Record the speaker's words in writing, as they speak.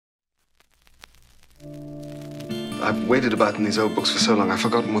I've waded about in these old books for so long, I've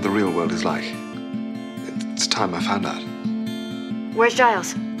forgotten what the real world is like. It's time I found out. Where's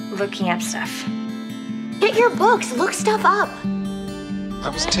Giles? Looking up stuff. Get your books. Look stuff up. I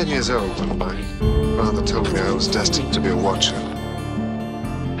was 10 years old when my father told me I was destined to be a watcher.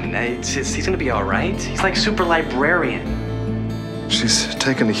 He's gonna be all right. He's like super librarian. She's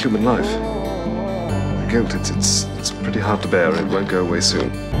taken a human life. The guilt, it's pretty hard to bear. It won't go away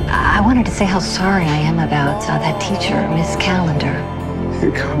soon. I wanted to say how sorry I am about that teacher, Miss Calendar.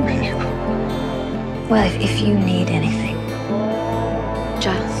 It can't be you. Well, if you need anything.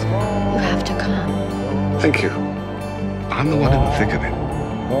 Giles, you have to come. Thank you. I'm the one in the thick of it.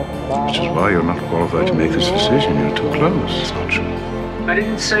 Which is why you're not qualified to make this decision. You're too close. It's not true. I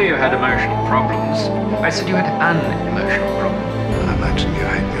didn't say you had emotional problems. I said you had an emotional problem. I imagine you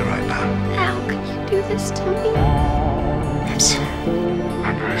hate me right now. How can you do this to me? I'm sorry.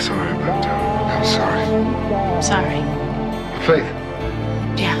 I'm very sorry about that. I'm sorry. Sorry. Faith,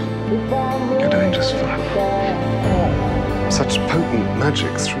 Yeah. you're doing just fine. Such potent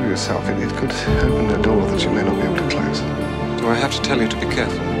magic through yourself, it could open a door that you may not be able to close. Do I have to tell you to be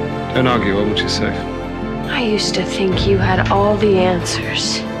careful? Don't argue, I want you safe. I used to think you had all the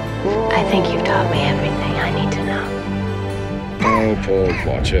answers. I think you've taught me everything I need to know. Oh, poor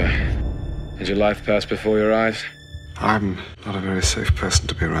Watcher. Did your life pass before your eyes? I'm not a very safe person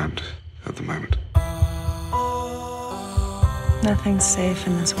to be around at the moment. Nothing's safe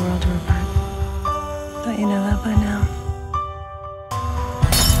in this world, Rupert. Don't you know that by now?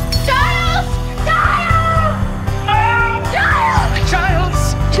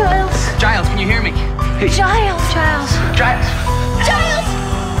 Giles, can you hear me? Hey. Giles! Giles! Giles!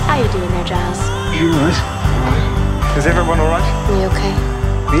 How you doing there, Giles? You all right? Is everyone all right? You okay?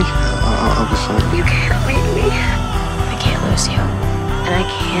 Me? I'll be fine. You can't leave me. I can't lose you. And I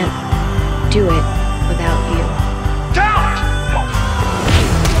can't do it without you.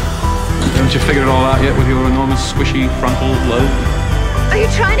 Haven't you figured it all out yet with your enormous squishy frontal lobe? Are you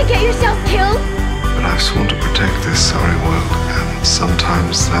trying to get yourself killed? But I've sworn to protect this sorry world, and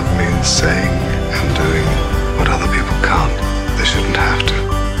sometimes that means saying and doing what other people can't. They shouldn't have to.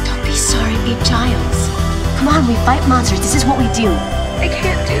 Don't be sorry, be Giles. Come on, we fight monsters. This is what we do. I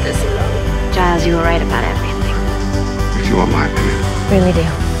can't do this alone. Giles, you were right about everything. If you want my opinion. Really do.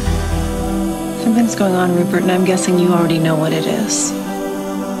 Something's going on, Rupert, and I'm guessing you already know what it is.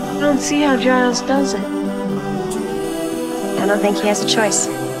 I don't see how Giles does it. I don't think he has a choice.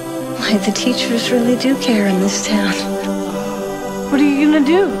 Why, the teachers really do care in this town. What are you gonna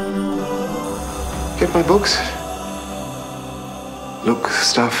do? Get my books. Look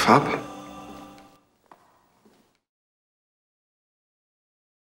stuff up.